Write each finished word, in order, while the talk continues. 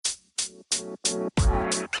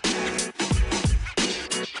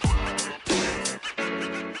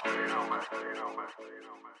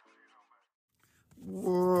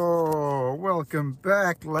Whoa, welcome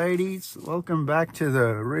back, ladies. Welcome back to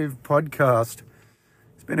the Riv podcast.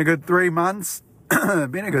 It's been a good 3 months.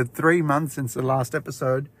 Been a good 3 months since the last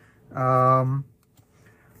episode. I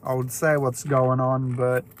would say what's going on,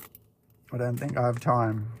 but I don't think I have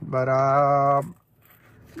time. But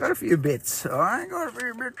got a few bits. I got a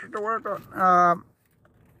few bits to work on.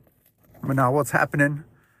 But now what's happening?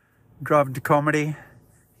 Driving to comedy.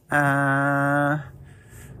 Not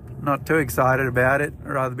too excited about it. I'd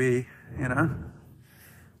rather be,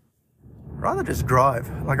 rather just drive.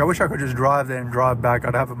 Like, I wish I could just drive there and drive back.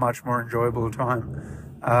 I'd have a much more enjoyable time.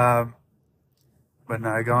 But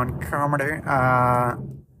no, going comedy.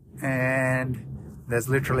 And there's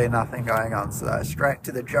literally nothing going on. So straight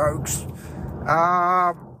to the jokes.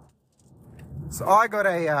 So I got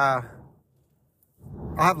I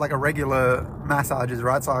have like a regular massages,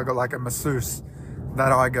 right? So I got like a masseuse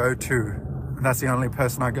that I go to. And that's the only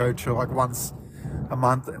person I go to like once a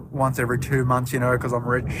month, once every 2 months, because I'm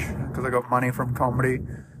rich, because I got money from comedy,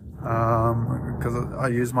 because I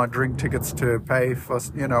use my drink tickets to pay for,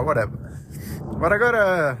 whatever. But I got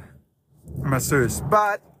a masseuse,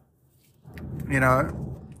 but,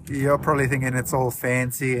 you're probably thinking it's all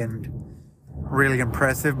fancy and really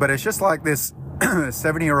impressive, but it's just like this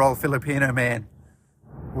 70-year-old Filipino man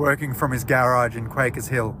working from his garage in Quakers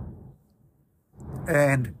Hill.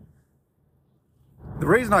 And the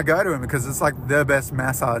reason I go to him because it's like the best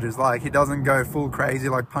massages. Like, he doesn't go full crazy,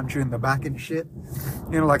 like punch you in the back and shit.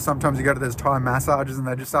 Like sometimes you go to those Thai massages and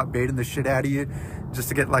they just start beating the shit out of you just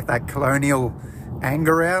to get like that colonial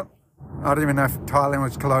anger out. I don't even know if Thailand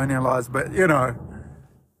was colonialized, but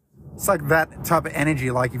it's like that type of energy.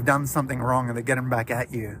 Like, you've done something wrong and they're getting back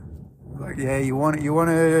at you. Like, yeah, you want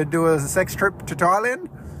to do a sex trip to Thailand?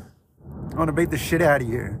 I want to beat the shit out of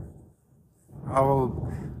you. I will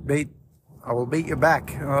beat your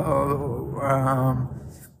back.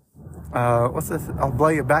 What's this? I'll blow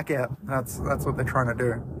your back out. That's what they're trying to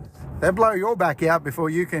do. They blow your back out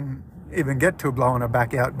before you can even get to blowing a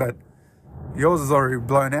back out, but yours is already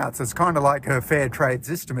blown out. So it's kind of like a fair trade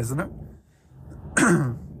system, isn't it?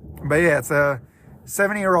 But yeah, it's a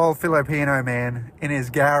 70-year-old Filipino man in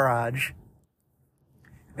his garage.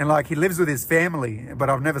 And like, he lives with his family,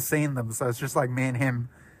 but I've never seen them. So it's just like me and him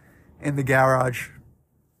in the garage.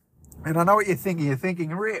 And I know what you're thinking. You're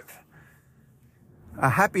thinking, Rip,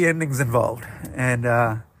 a happy ending's involved. And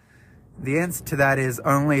the answer to that is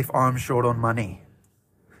only if I'm short on money.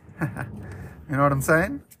 You know what I'm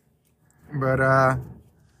saying? But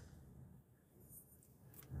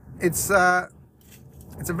it's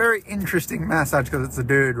a very interesting massage because it's a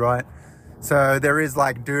dude, right? So there is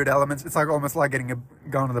like dude elements. It's like almost like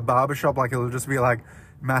going to the barber shop. Like, it'll just be like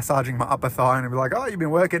massaging my upper thigh and it'll be like, oh, you've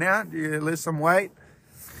been working out? You lose some weight?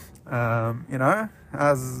 How's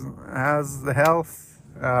the health?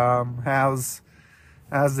 How's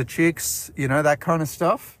the chicks? That kind of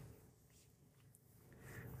stuff.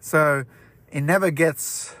 So it never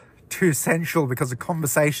gets too sensual because the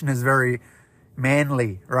conversation is very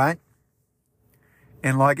manly, right?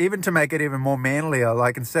 And like, even to make it even more manlier,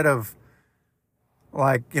 like, instead of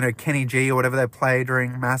like, Kenny G or whatever they play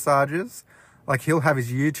during massages, like, he'll have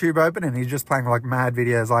his YouTube open and he's just playing like mad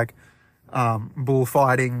videos, like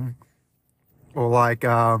bullfighting, or like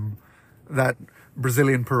that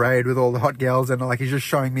Brazilian parade with all the hot girls, and like, he's just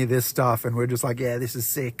showing me this stuff and we're just like, yeah, this is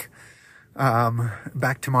sick.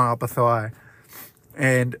 Back to my upper thigh.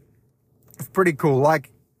 And it's pretty cool. Like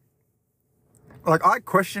I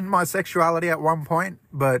questioned my sexuality at one point,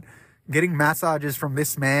 but getting massages from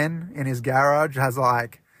this man in his garage has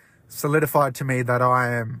like solidified to me that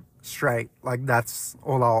I am straight. Like, that's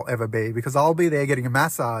all I'll ever be, because I'll be there getting a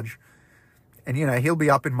massage and he'll be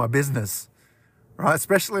up in my business, right?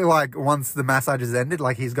 Especially like once the massage is ended,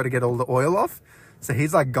 like, he's got to get all the oil off, so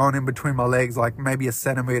he's like gone in between my legs, like maybe a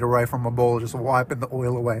centimeter away from my ball, just wiping the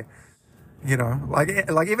oil away,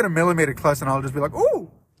 like even a millimeter close, and I'll just be like, ooh,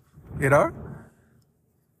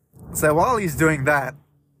 so while he's doing that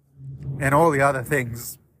and all the other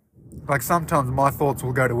things, like, sometimes my thoughts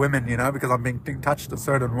will go to women, because I'm being touched a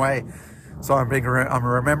certain way. So I'm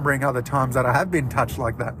remembering other times that I have been touched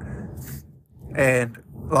like that. And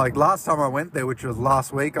like, last time I went there, which was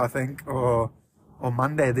last week, I think, or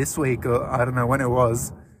Monday this week, or I don't know when it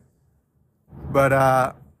was. But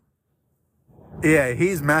yeah,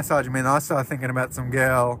 he's massaging me and I started thinking about some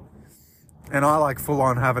girl and I like full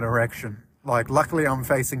on have an erection. Like, luckily I'm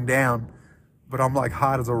facing down, but I'm like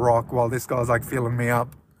hard as a rock while this guy's like feeling me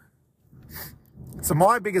up. So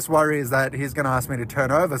my biggest worry is that he's going to ask me to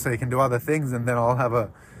turn over so he can do other things, and then I'll have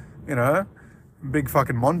a, you know, big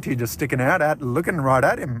fucking Monty just sticking out, looking right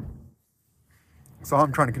at him. So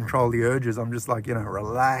I'm trying to control the urges. I'm just like, you know,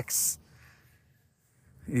 relax.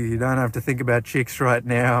 You don't have to think about chicks right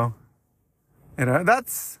now. You know,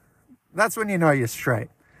 that's when you know you're straight.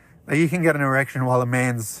 That you can get an erection while a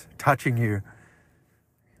man's touching you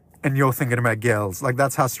and you're thinking about girls. Like,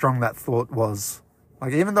 that's how strong that thought was.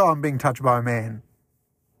 Like, even though I'm being touched by a man,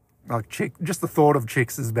 like, just the thought of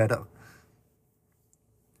chicks is better.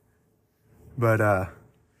 But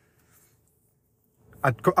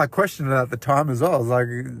I questioned it at the time as well. I was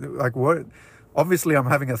like, what? Obviously, I'm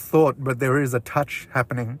having a thought, but there is a touch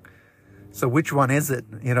happening. So which one is it,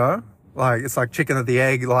 you know? Like, it's like chicken or the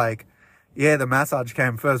egg. Like, yeah, the massage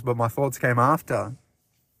came first, but my thoughts came after.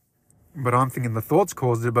 But I'm thinking the thoughts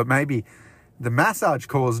caused it, but maybe the massage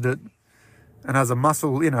caused it. And as a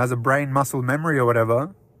muscle, you know, as a brain muscle memory or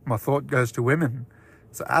whatever, my thought goes to women.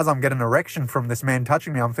 So as I'm getting an erection from this man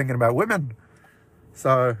touching me, I'm thinking about women.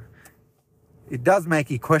 So it does make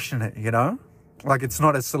you question it, you know? Like, it's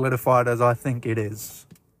not as solidified as I think it is.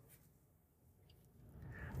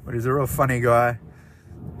 But he's a real funny guy.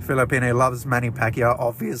 Filipino, loves Manny Pacquiao,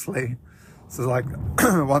 obviously. So, like,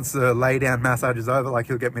 once the lay-down massage is over, like,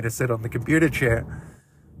 he'll get me to sit on the computer chair.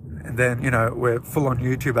 And then, you know, we're full on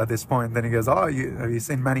YouTube at this point. And then he goes, oh, have you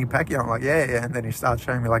seen Manny Pacquiao? I'm like, yeah. And then he starts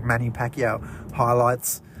showing me, like, Manny Pacquiao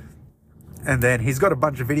highlights. And then he's got a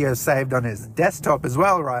bunch of videos saved on his desktop as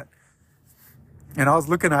well, right? And I was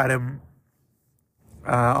looking at him.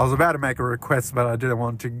 I was about to make a request, but I didn't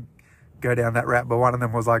want to go down that route. But one of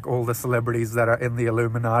them was, like, all the celebrities that are in the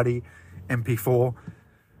Illuminati MP4.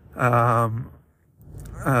 One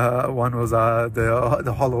was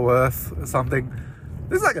the Hollow Earth or something.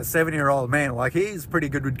 This is like a 70-year-old man. Like, he's pretty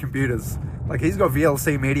good with computers. Like, he's got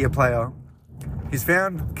VLC Media Player. He's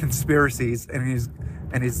found conspiracies and he's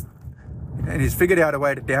figured out a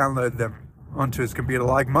way to download them onto his computer.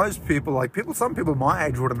 Like most people, some people my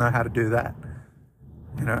age wouldn't know how to do that.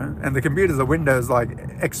 You know, and the computers are Windows like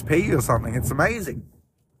XP or something. It's amazing.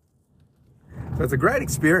 So it's a great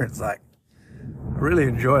experience. Like, I really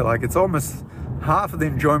enjoy. Like, it's almost half of the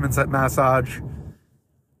enjoyment's at massage.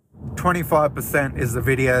 25% is the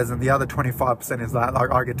videos, and the other 25% is that,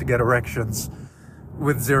 like, I get to get erections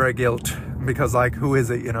with zero guilt because, like, who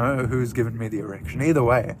is it? You know, who's given me the erection? Either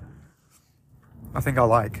way, I think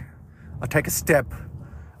I take a step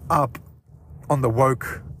up on the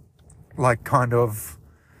woke, like, kind of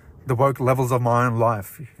the woke levels of my own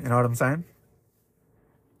life. You know what I'm saying?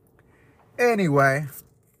 Anyway,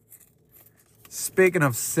 speaking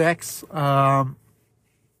of sex,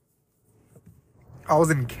 I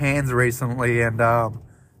was in Cairns recently and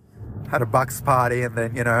had a bucks party, and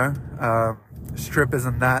then, you know, strippers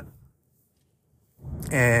and that.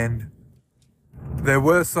 And there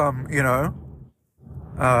were some, you know,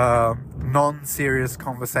 non-serious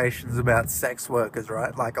conversations about sex workers,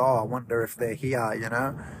 right? Like, oh, I wonder if they're here, you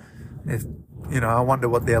know? If, you know, I wonder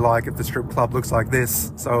what they're like if the strip club looks like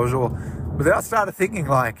this. So I was all... But then I started thinking,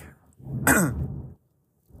 like...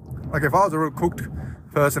 like, if I was a real cooked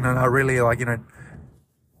person and I really, like, you know,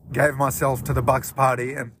 gave myself to the bucks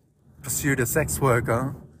party and pursued a sex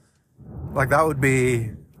worker, like, that would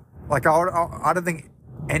be... Like, I don't think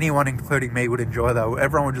anyone, including me, would enjoy that.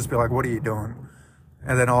 Everyone would just be like, what are you doing?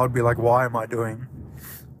 And then I would be like, why am I doing?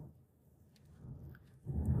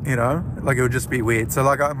 You know? Like, it would just be weird. So,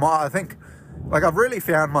 like, I think... Like, I've really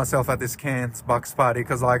found myself at this Cairns bucks party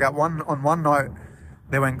because, like, on one night,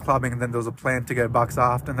 they went clubbing and then there was a plan to go bucks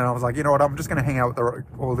after. And then I was like, you know what? I'm just going to hang out with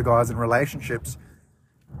all the guys in relationships.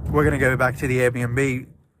 We're going to go back to the Airbnb,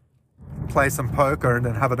 play some poker, and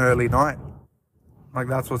then have an early night. Like,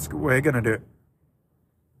 that's what we're going to do.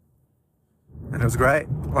 And it was great.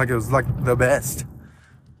 Like, it was, like, the best.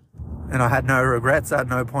 And I had no regrets at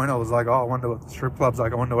no point. I was like, oh, I wonder what the strip club's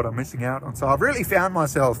like. I wonder what I'm missing out on. So I've really found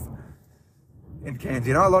myself in Cairns.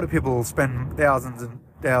 You know, a lot of people spend thousands and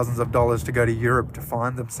thousands of dollars to go to Europe to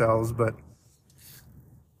find themselves. But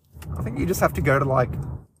I think you just have to go to like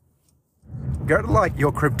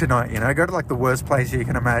your kryptonite, you know? Go to, like, the worst place you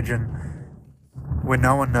can imagine where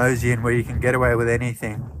no one knows you and where you can get away with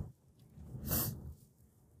anything.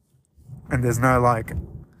 And there's no, like,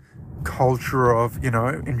 culture of, you know,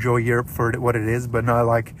 enjoy Europe for what it is, but no,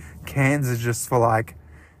 like, Cairns is just for, like,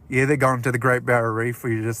 you're either going to the Great Barrier Reef or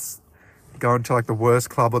you're just going to, like, the worst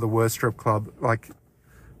club or the worst strip club. Like,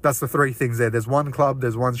 that's the three things there. There's one club,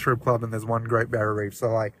 there's one strip club, and there's one Great Barrier Reef. So,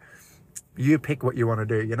 like, you pick what you want to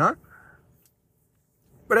do, you know?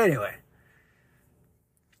 But anyway,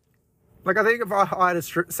 like, I think if I hired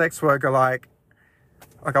a sex worker, like,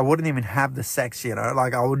 like I wouldn't even have the sex, you know,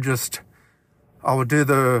 like I would do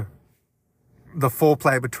the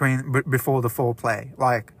foreplay before the foreplay.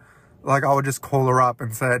 Like I would just call her up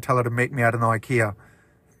and tell her to meet me at an IKEA.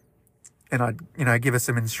 And I'd, you know, give her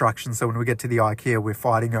some instructions. So when we get to the IKEA, we're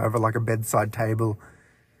fighting over like a bedside table.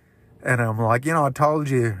 And I'm like, you know, I told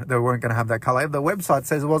you they weren't going to have that color. The website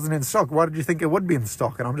says it wasn't in stock. Why did you think it would be in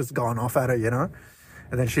stock? And I'm just going off at her, you know.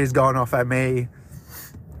 And then she's going off at me.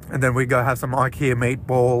 And then we go have some IKEA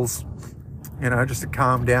meatballs, you know, just to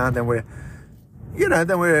calm down. Then we're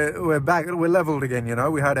back, we're leveled again, you know.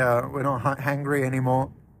 We're not hungry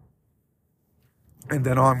anymore. And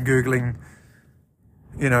then I'm Googling,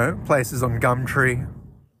 you know, places on Gumtree.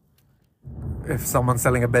 If someone's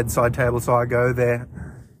selling a bedside table, so I go there.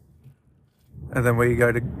 And then we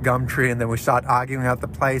go to Gumtree and then we start arguing out the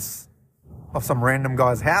place of some random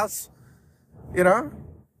guy's house, you know.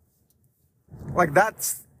 Like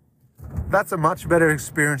that's a much better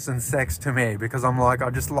experience than sex to me, because I'm like, I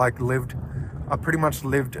pretty much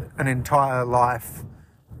lived an entire life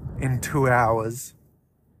in 2 hours,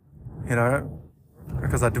 you know,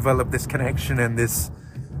 because I developed this connection and this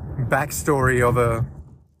backstory of a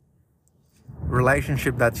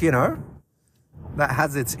relationship that's, you know, that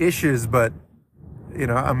has its issues, but, you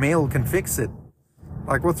know, a meal can fix it.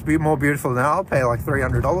 Like, what's more beautiful than I'll pay like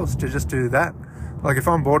 $300 to just do that. Like, if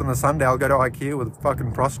I'm bored on the Sunday, I'll go to IKEA with a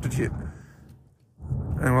fucking prostitute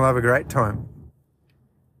and we'll have a great time.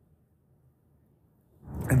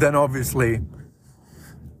 And then obviously,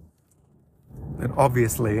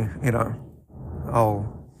 you know,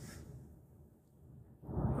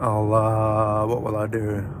 what will I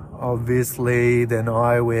do? Obviously, then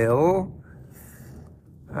I will,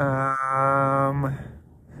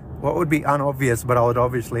 what would be unobvious, but I would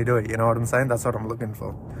obviously do it, you know what I'm saying? That's what I'm looking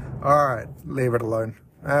for. Alright, leave it alone.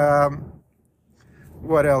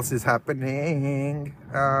 What else is happening?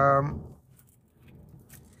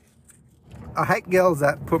 I hate girls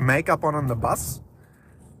that put makeup on the bus.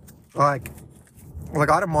 Like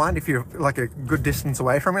I don't mind if you're like a good distance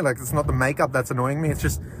away from me. Like, it's not the makeup that's annoying me. It's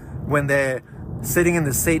just when they're sitting in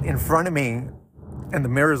the seat in front of me and the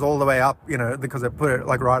mirror's all the way up, you know, because they put it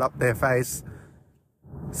like right up their face.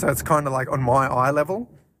 So it's kind of like on my eye level.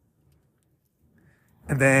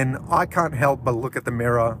 And then I can't help but look at the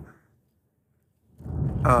mirror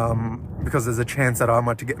because there's a chance that I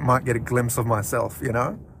might get a glimpse of myself, you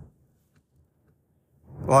know?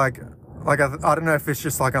 Like I don't know if it's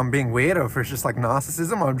just like I'm being weird or if it's just like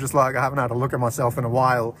narcissism. I'm just like, I haven't had a look at myself in a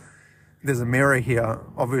while. There's a mirror here.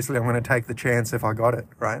 Obviously, I'm going to take the chance if I got it,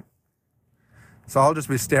 right? So I'll just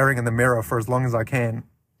be staring in the mirror for as long as I can.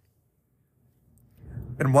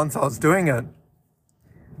 And once I was doing it,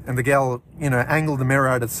 and the girl, you know, angled the mirror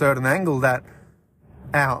at a certain angle that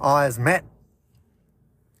our eyes met.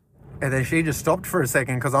 And then she just stopped for a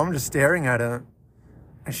second because I'm just staring at her.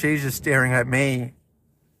 And she's just staring at me.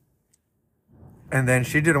 And then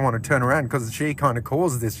she didn't want to turn around because she kind of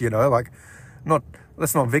caused this, you know, like,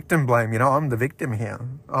 let's not victim blame, you know, I'm the victim here.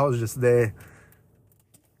 I was just there,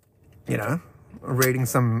 you know, reading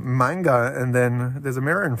some manga, and then there's a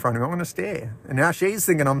mirror in front of me. I'm going to stare. And now she's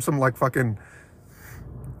thinking I'm some like fucking,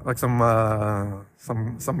 like some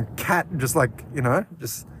cat, just like, you know,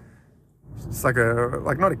 just like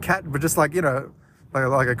not a cat, but just like, you know,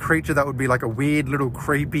 like a creature that would be like a weird little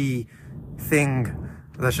creepy thing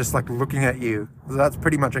that's just like looking at you. So that's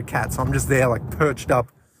pretty much a cat. So I'm just there like perched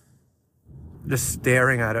up, just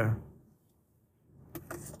staring at her.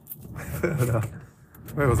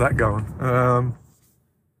 Where was that going?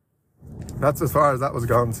 That's as far as that was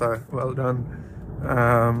going, so well done.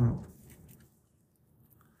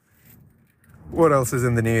 What else is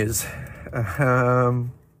in the news? I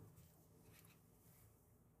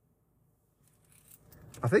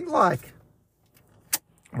think like,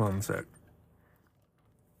 one sec.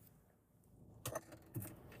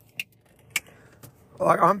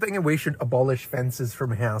 Like, I'm thinking we should abolish fences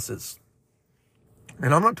from houses.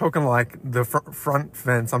 And I'm not talking like the front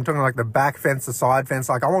fence. I'm talking like the back fence, the side fence.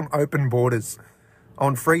 Like, I want open borders. I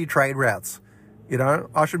want free trade routes. You know,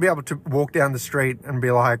 I should be able to walk down the street and be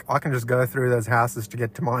like, I can just go through those houses to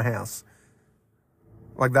get to my house.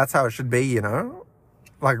 Like, that's how it should be, you know?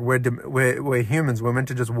 Like, we're humans. We're meant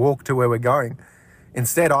to just walk to where we're going.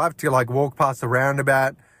 Instead, I have to like walk past a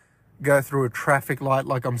roundabout, go through a traffic light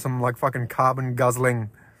like I'm some like fucking carbon guzzling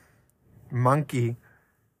monkey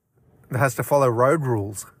that has to follow road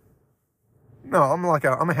rules. No, I'm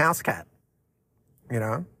a house cat, you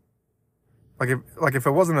know? Like if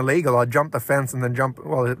it wasn't illegal, I'd jump the fence and then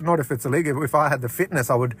well, not if it's illegal. If I had the fitness,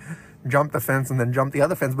 I would jump the fence and then jump the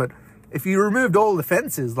other fence. But if you removed all the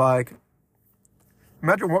fences, like,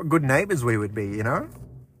 Imagine what good neighbors we would be, you know?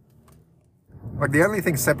 Like, the only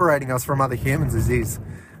thing separating us from other humans is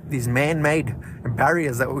these man-made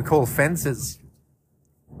barriers that we call fences.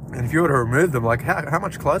 And if you were to remove them, like, how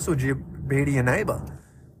much closer would you be to your neighbor?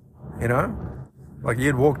 You know? Like,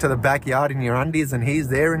 you'd walk to the backyard in your undies and he's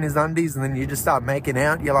there in his undies, and then you just start making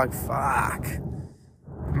out. You're like, fuck.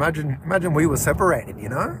 Imagine we were separated, you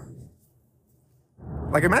know?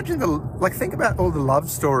 Like, think about all the love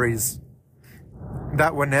stories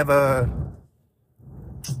that were never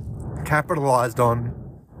capitalized on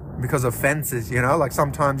because of fences, you know? Like,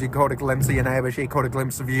 sometimes you caught a glimpse of your neighbor, she caught a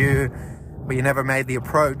glimpse of you, but you never made the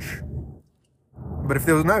approach. But if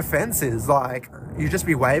there was no fences, like, you'd just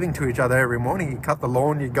be waving to each other every morning. You'd cut the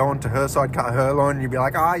lawn, you'd go onto her side, cut her lawn, and you'd be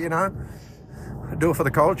like, you know, I do it for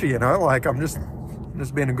the culture, you know? Like, I'm just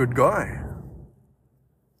being a good guy.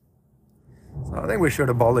 So I think we should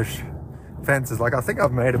abolish fences. Like, I think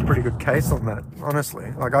I've made a pretty good case on that,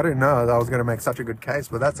 honestly. Like, I didn't know that I was going to make such a good case,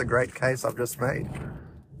 but that's a great case I've just made.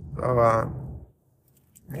 So,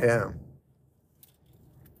 yeah.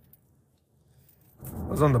 I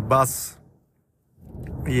was on the bus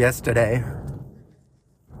yesterday.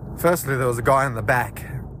 Firstly, there was a guy in the back,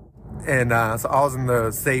 and so I was in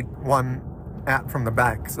the seat one out from the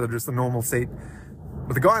back, so just a normal seat.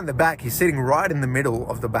 But the guy in the back, he's sitting right in the middle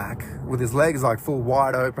of the back with his legs like full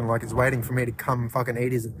wide open, like he's waiting for me to come fucking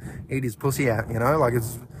eat his pussy out, you know? Like,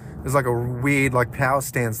 it's like a weird like power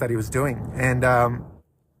stance that he was doing. And I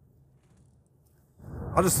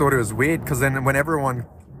just thought it was weird, because then when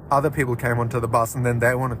other people came onto the bus and then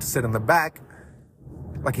they wanted to sit in the back,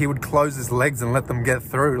 like, he would close his legs and let them get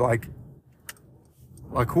through. Like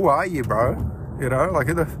who are you, bro? You know,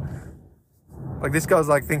 like, this guy's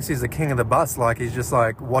like, thinks he's the king of the bus. Like, he's just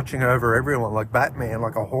like watching over everyone, like Batman,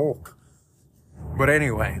 like a hawk. But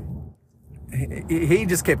anyway, he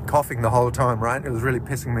just kept coughing the whole time, right? It was really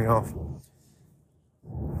pissing me off.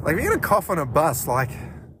 Like, if you're gonna cough on a bus, like,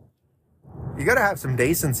 you gotta have some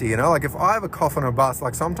decency, you know? Like, if I have a cough on a bus,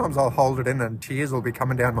 like, sometimes I'll hold it in and tears will be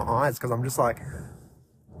coming down my eyes, because I'm just like,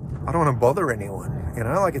 I don't want to bother anyone, you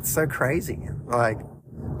know? Like, it's so crazy. Like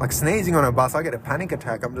sneezing on a bus, I get a panic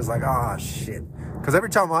attack. I'm just like, shit. Because every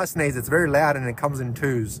time I sneeze, it's very loud and it comes in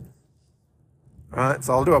twos. Right?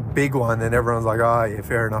 So I'll do a big one and everyone's like, yeah,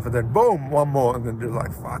 fair enough. And then boom, one more. And then just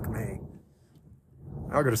like, fuck me.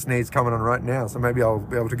 I've got a sneeze coming on right now. So maybe I'll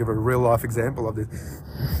be able to give a real life example of this.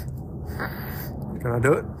 Can I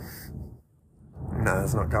do it? No,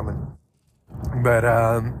 it's not coming. But,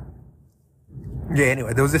 yeah,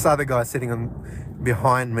 anyway, there was this other guy sitting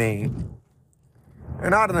behind me.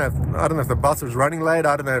 And I don't know if the bus was running late.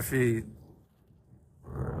 I don't know if he,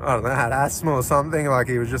 had asthma or something. Like,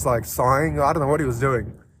 he was just like sighing. I don't know what he was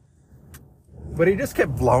doing. But he just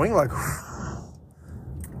kept blowing like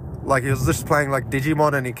he was just playing like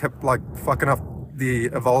Digimon, and he kept like fucking up the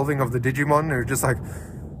evolving of the Digimon. It was just like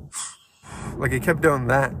he kept doing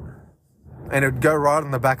that. And it would go right on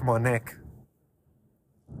the back of my neck.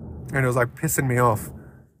 And it was like pissing me off.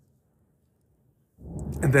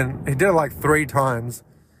 And then he did it like 3 times.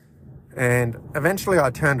 And eventually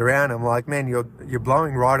I turned around and I'm like, man, you're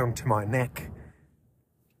blowing right onto my neck.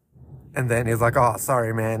 And then he's like,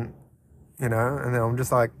 sorry, man. You know, and then I'm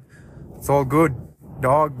just like, it's all good,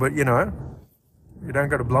 dog, but you know, you don't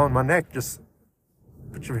got to blow on my neck. Just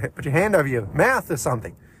put your hand over your mouth or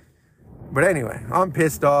something. But anyway, I'm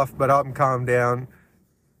pissed off, but I'm calmed down.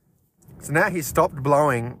 So now he stopped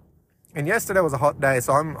blowing. And yesterday was a hot day,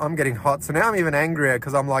 so I'm getting hot. So now I'm even angrier,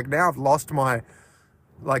 because I'm like, now I've lost my,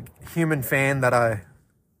 like, human fan that I,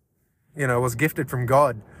 you know, was gifted from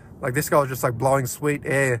God. Like, this guy was just like blowing sweet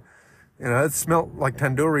air. You know, it smelled like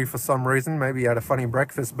tandoori for some reason. Maybe he had a funny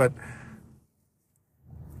breakfast, but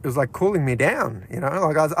it was like cooling me down, you know?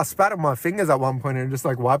 Like, I spat on my fingers at one point and just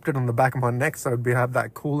like wiped it on the back of my neck so it'd have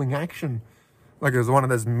that cooling action. Like it was one of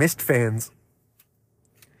those mist fans.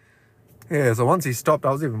 Yeah, so once he stopped,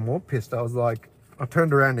 I was even more pissed. I was like, I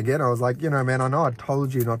turned around again. I was like, you know, man, I know I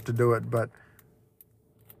told you not to do it, but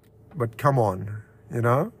come on, you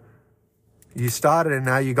know? You started and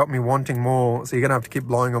now you got me wanting more, so you're going to have to keep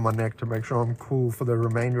blowing on my neck to make sure I'm cool for the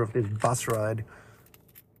remainder of this bus ride.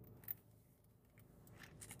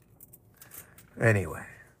 Anyway.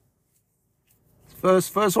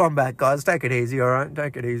 First one back, guys. Take it easy, all right?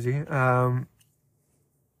 Take it easy.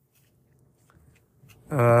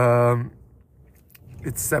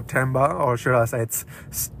 It's September, or should I say it's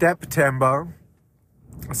Steptember.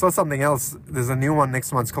 I saw something else. There's a new one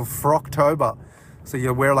next month. It's called Frocktober. So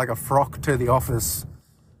you wear like a frock to the office.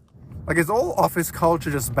 Like, is all office culture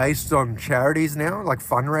just based on charities now? Like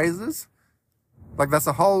fundraisers? Like, that's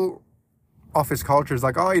the whole office culture is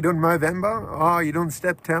like, oh, you're doing Movember? Oh, you're doing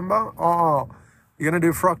September? Oh, you're going to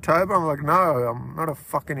do Froctober? I'm like, no, I'm not a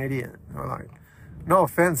fucking idiot. I'm like, no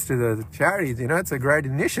offense to the charities, you know, it's a great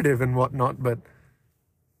initiative and whatnot, but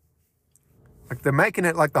like they're making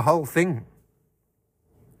it like the whole thing.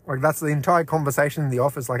 Like that's the entire conversation in the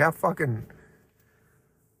office. Like how fucking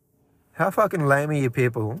lame are you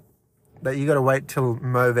people that you got to wait till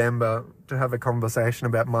Movember to have a conversation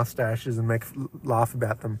about mustaches and laugh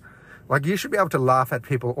about them? Like you should be able to laugh at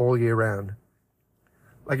people all year round.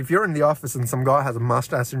 Like if you're in the office and some guy has a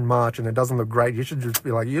mustache in March and it doesn't look great, you should just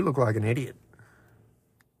be like, you look like an idiot.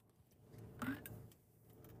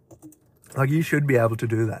 Like you should be able to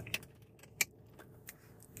do that.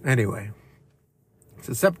 Anyway,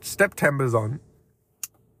 so September's on.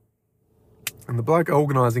 And the bloke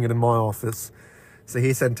organising it in my office, so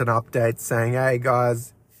he sent an update saying, hey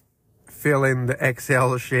guys, fill in the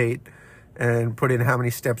Excel sheet and put in how many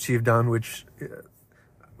steps you've done, which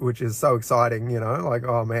is so exciting, you know, like,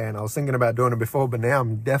 oh man, I was thinking about doing it before, but now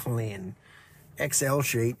I'm definitely in Excel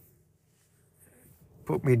sheet.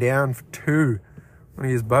 Put me down for 2. I'm going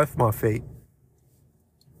to use both my feet.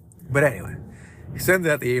 But anyway, he sends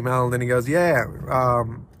out the email and then he goes, yeah,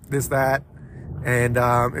 this, that. And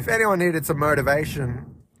if anyone needed some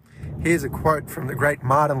motivation, here's a quote from the great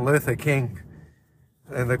Martin Luther King.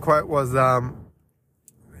 And the quote was,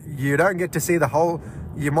 you don't get to see the whole,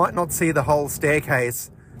 you might not see the whole staircase,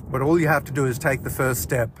 but all you have to do is take the first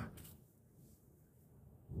step.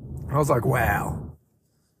 I was like, wow.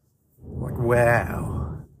 Like, wow.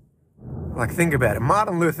 Like, think about it.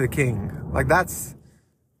 Martin Luther King. Like, that's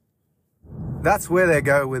where they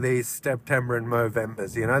go with these September and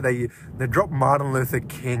Movembers, you know? They drop Martin Luther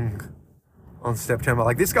King on September.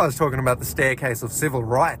 Like, this guy's talking about the staircase of civil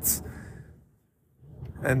rights.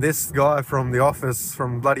 And this guy from the office,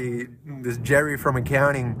 this Jerry from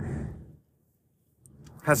accounting,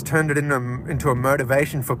 has turned it into a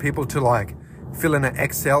motivation for people to, like, fill in an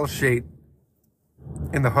Excel sheet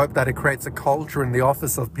in the hope that it creates a culture in the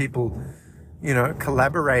office of people, you know,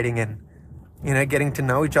 collaborating and, you know, getting to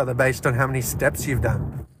know each other based on how many steps you've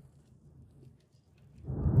done.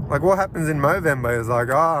 Like, what happens in Movember is like,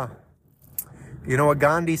 you know what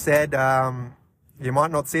Gandhi said, you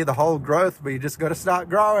might not see the whole growth, but you just got to start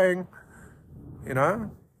growing, you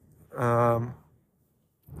know?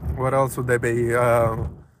 What else would there be?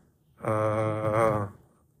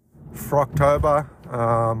 Froctober.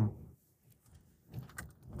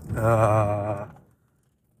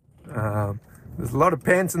 There's a lot of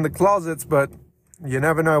pants in the closets, but you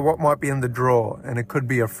never know what might be in the drawer, and it could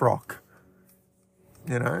be a frock.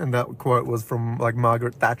 You know, and that quote was from like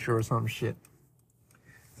Margaret Thatcher or some shit.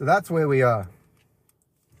 So that's where we are.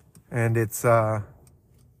 And it's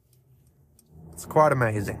quite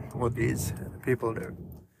amazing what these people do.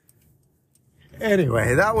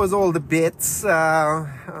 Anyway, that was all the bits.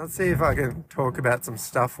 Let's see if I can talk about some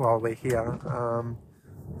stuff while we're here. I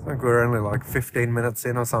think we're only like 15 minutes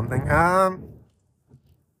in or something. So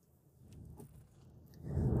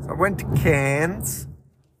I went to Cairns.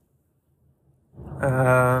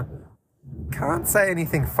 Can't say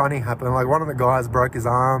anything funny happened. Like one of the guys broke his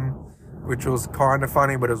arm, which was kind of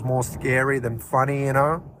funny, but it was more scary than funny, you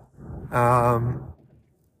know. I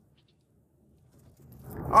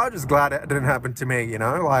was just glad it didn't happen to me, you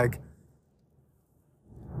know. Like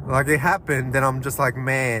it happened, then I'm just like,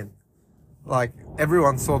 man. Like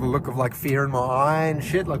everyone saw the look of like fear in my eye and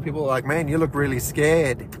shit. Like people were like, man, you look really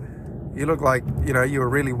scared. You look like, you know, you were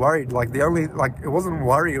really worried. Like the only, like, it wasn't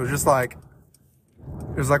worry. It was just like,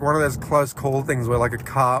 it was like one of those close call things where like a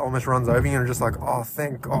car almost runs over you and just like, oh,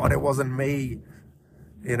 thank God it wasn't me,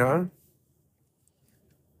 you know?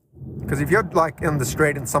 Because if you're like in the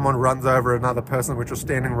street and someone runs over another person which was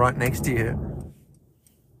standing right next to you,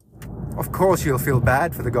 of course you'll feel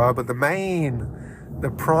bad for the guy, but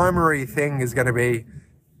the primary thing is going to be,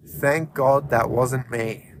 thank God that wasn't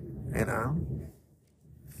me, you know?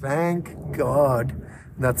 Thank God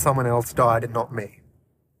that someone else died and not me.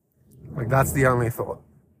 Like, that's the only thought.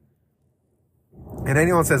 And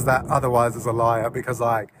anyone says that otherwise is a liar because,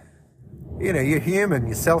 like, you know, you're human,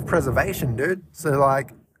 you're self-preservation, dude. So,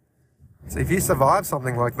 like, so if you survive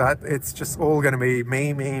something like that, it's just all going to be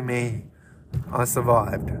me, me, me. I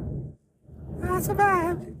survived. I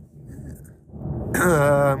survived.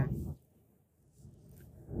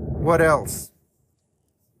 What else?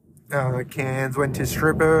 Cairns, went to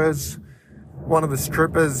strippers. One of the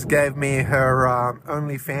strippers gave me her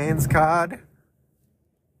OnlyFans card.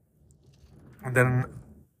 And then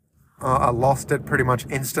I lost it pretty much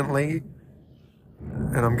instantly.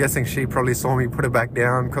 And I'm guessing she probably saw me put it back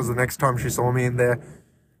down because the next time she saw me in there,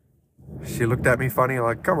 she looked at me funny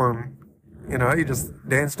like, come on, You know, you just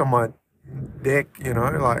danced on my dick, you know,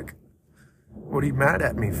 like, what are you mad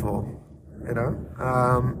at me for? You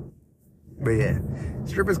know? But yeah,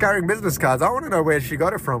 strippers carrying business cards. I want to know where she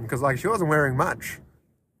got it from, because like she wasn't wearing much.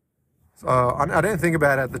 So I didn't think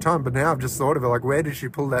about it at the time, but now I've just thought of it, like, where did she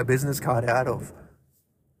pull that business card out of?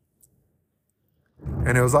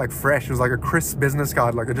 And it was like fresh. It was like a crisp business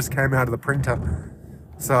card, like it just came out of the printer.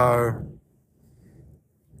 So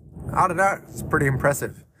I don't know. It's pretty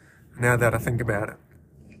impressive now that I think about it.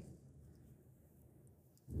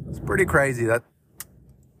 It's pretty crazy that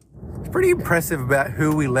it's pretty impressive about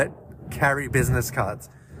who we let carry business cards.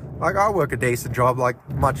 Like, I work a decent job, like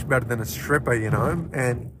much better than a stripper, you know,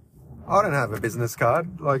 and I don't have a business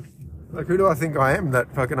card. Like who do I think I am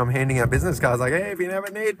that fucking I'm handing out business cards? Like, hey, if you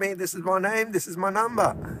never need me, this is my name, this is my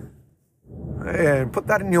number. Yeah, put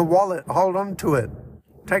that in your wallet, hold on to it,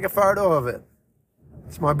 take a photo of it.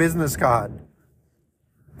 It's my business card.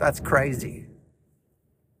 That's crazy.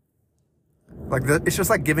 Like, it's just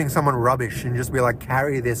like giving someone rubbish and just be like,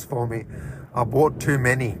 carry this for me. I bought too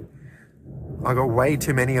many. I got way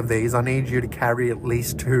too many of these. I need you to carry at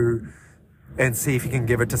least 2 and see if you can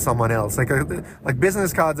give it to someone else. Like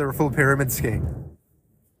business cards are a full pyramid scheme.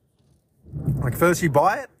 Like, first you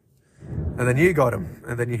buy it, and then you got them,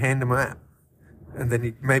 and then you hand them out. And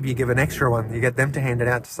then maybe you give an extra one. You get them to hand it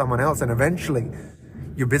out to someone else, and eventually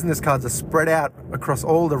your business cards are spread out across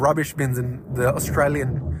all the rubbish bins in the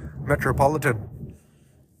Australian metropolitan.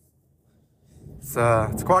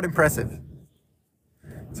 It's quite impressive.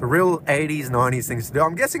 It's a real 80s, 90s thing to do.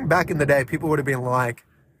 I'm guessing back in the day, people would have been like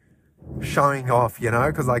showing off, you know,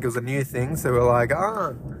 because like it was a new thing. So we're like,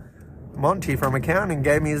 Monty from accounting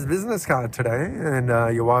gave me his business card today. And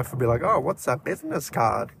your wife would be like, oh, what's that business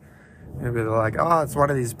card? And be like, oh, it's one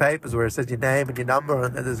of these papers where it says your name and your number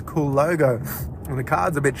and there's a cool logo. And the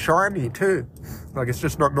card's a bit shiny too. Like, it's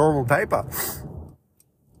just not normal paper.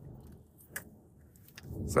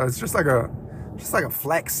 So it's just like a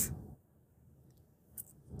flex.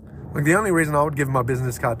 Like, the only reason I would give my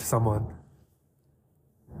business card to someone,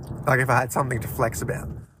 like if I had something to flex about.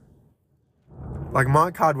 Like,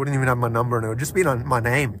 my card wouldn't even have my number and it would just be on my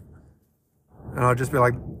name. And I'd just be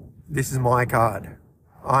like, this is my card.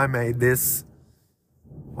 I made this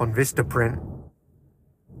on Vistaprint,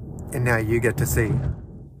 and now you get to see.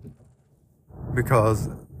 Because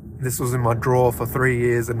this was in my drawer for 3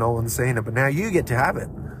 years and no one's seen it, but now you get to have it.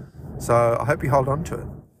 So I hope you hold on to it.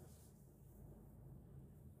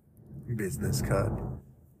 Business card.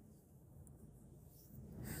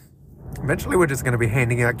 Eventually we're just going to be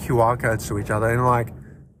handing out QR codes to each other, and like,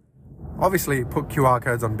 obviously put QR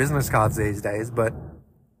codes on business cards these days, but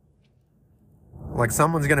like,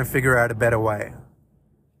 someone's going to figure out a better way.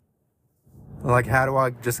 Like, how do I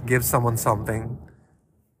just give someone something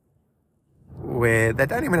where they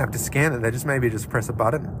don't even have to scan it, they just maybe just press a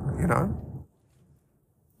button, you know?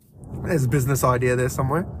 There's a business idea there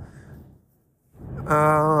somewhere.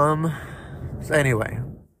 So anyway,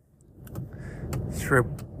 strip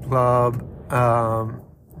club.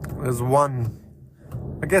 There's one,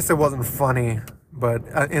 I guess it wasn't funny, but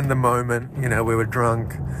in the moment, you know, we were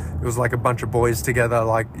drunk. It was like a bunch of boys together,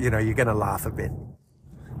 like, you know, you're going to laugh a bit.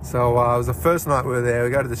 So it was the first night we were there.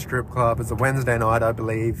 We go to the strip club. It's a Wednesday night, I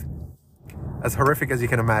believe. As horrific as you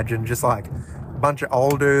can imagine, just like a bunch of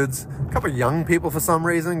old dudes, a couple of young people for some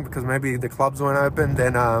reason, because maybe the clubs weren't open.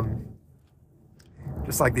 Then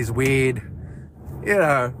just like these weird, you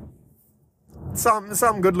know,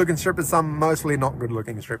 some good-looking strippers, some mostly not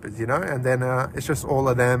good-looking strippers, you know. And then it's just all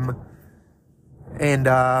of them. And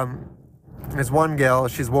there's one girl,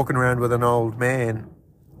 she's walking around with an old man,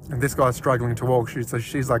 and this guy's struggling to walk. So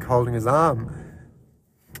she's like holding his arm.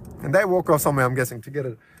 And they walk off somewhere, I'm guessing, to get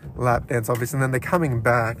a lap dance, obviously. And then they're coming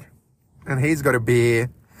back, and he's got a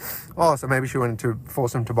beer. Oh, so maybe she wanted to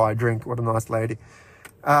force him to buy a drink. What a nice lady.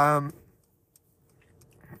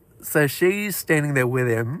 So she's standing there with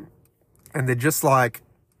him, and they're just like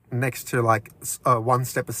next to like one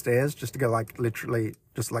step of stairs, just to go like literally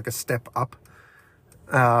just like a step up.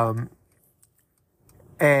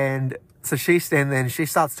 And so she's standing there and she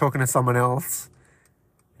starts talking to someone else,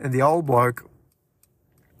 and the old bloke,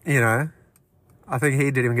 you know, I think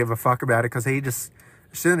he didn't even give a fuck about it, because he just,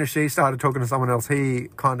 as soon as she started talking to someone else, he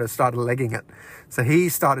kind of started legging it. So he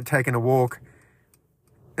started taking a walk,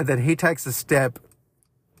 and then he takes a step,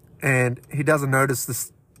 and he doesn't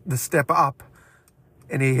notice the step up,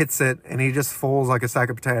 and he hits it, and he just falls like a sack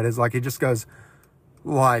of potatoes. Like, he just goes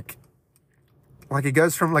like he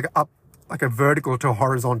goes from like up, like a vertical to a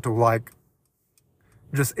horizontal, like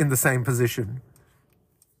just in the same position.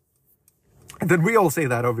 And then we all see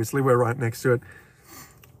that, obviously, we're right next to it.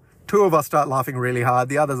 two of us start laughing really hard.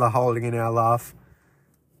 The others are holding in our laugh.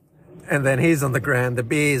 And then he's on the ground. The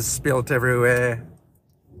beer's spilt everywhere.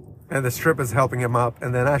 And the stripper's helping him up.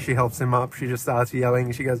 And then as she helps him up, she just starts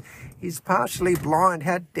yelling. She goes, he's partially blind.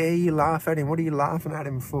 How dare you laugh at him? What are you laughing at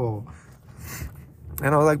him for?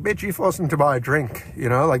 And I was like, bitch, you forced him to buy a drink. You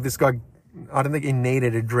know, like this guy, I don't think he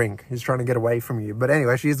needed a drink. He's trying to get away from you. But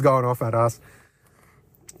anyway, she's going off at us.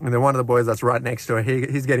 And then one of the boys that's right next to her,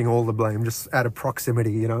 he's getting all the blame just out of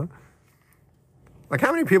proximity, you know? Like,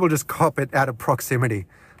 how many people just cop it out of proximity?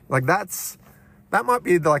 Like, that might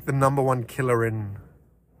be like the number one killer in,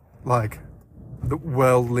 like, the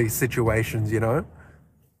worldly situations, you know?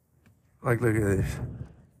 Like, look at this.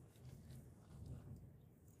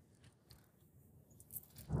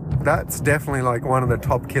 That's definitely like one of the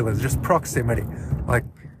top killers, just proximity. Like,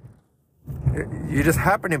 you just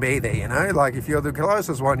happen to be there, you know? Like, if you're the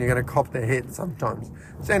closest one, you're going to cop the hit sometimes.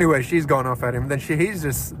 So anyway, she's gone off at him. Then he's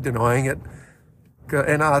just denying it.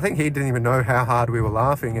 And I think he didn't even know how hard we were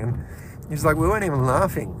laughing. And he's like, we weren't even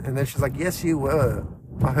laughing. And then she's like, yes, you were.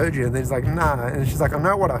 I heard you. And then he's like, nah. And she's like, I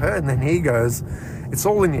know what I heard. And then he goes, it's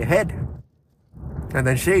all in your head. And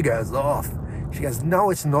then she goes off. She goes,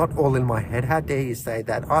 no, it's not all in my head. How dare you say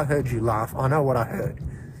that? I heard you laugh. I know what I heard.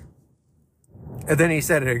 And then he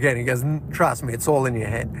said it again. He goes, trust me, it's all in your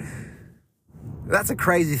head. That's a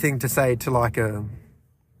crazy thing to say to like a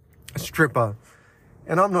stripper.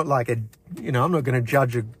 And I'm not like I'm not going to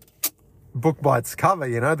judge a book by its cover,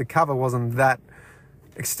 you know. The cover wasn't that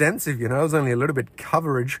extensive, you know. It was only a little bit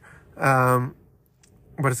coverage. But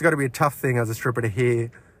it's got to be a tough thing as a stripper to hear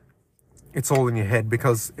it's all in your head.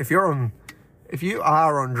 Because if you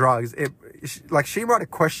are on drugs, like she might have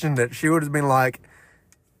questioned it. She would have been like,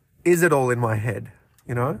 is it all in my head?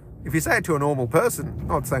 You know, if you say it to a normal person,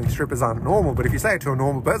 not saying strippers aren't normal, but if you say it to a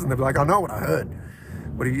normal person, they'll be like, I know what I heard.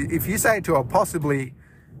 But if you say it to a possibly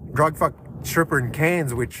drug fuck stripper in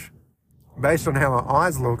Cairns, which based on how her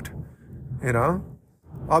eyes looked, you know,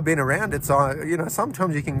 I've been around it, so you know,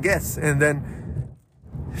 sometimes you can guess. And then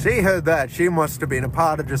she heard that. She must have been a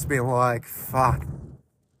part of just being like, fuck,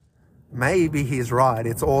 maybe he's right.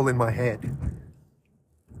 It's all in my head.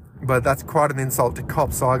 But that's quite an insult to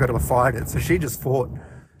cops, so I got to fight it. So she just fought.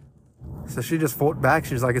 Back.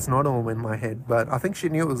 She's like, it's not all in my head. But I think she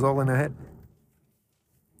knew it was all in her head.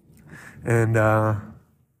 And,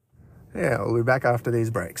 yeah, we'll be back after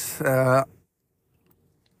these breaks. You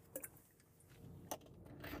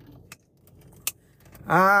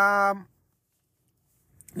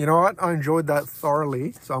know what? I enjoyed that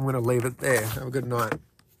thoroughly, so I'm going to leave it there. Have a good night.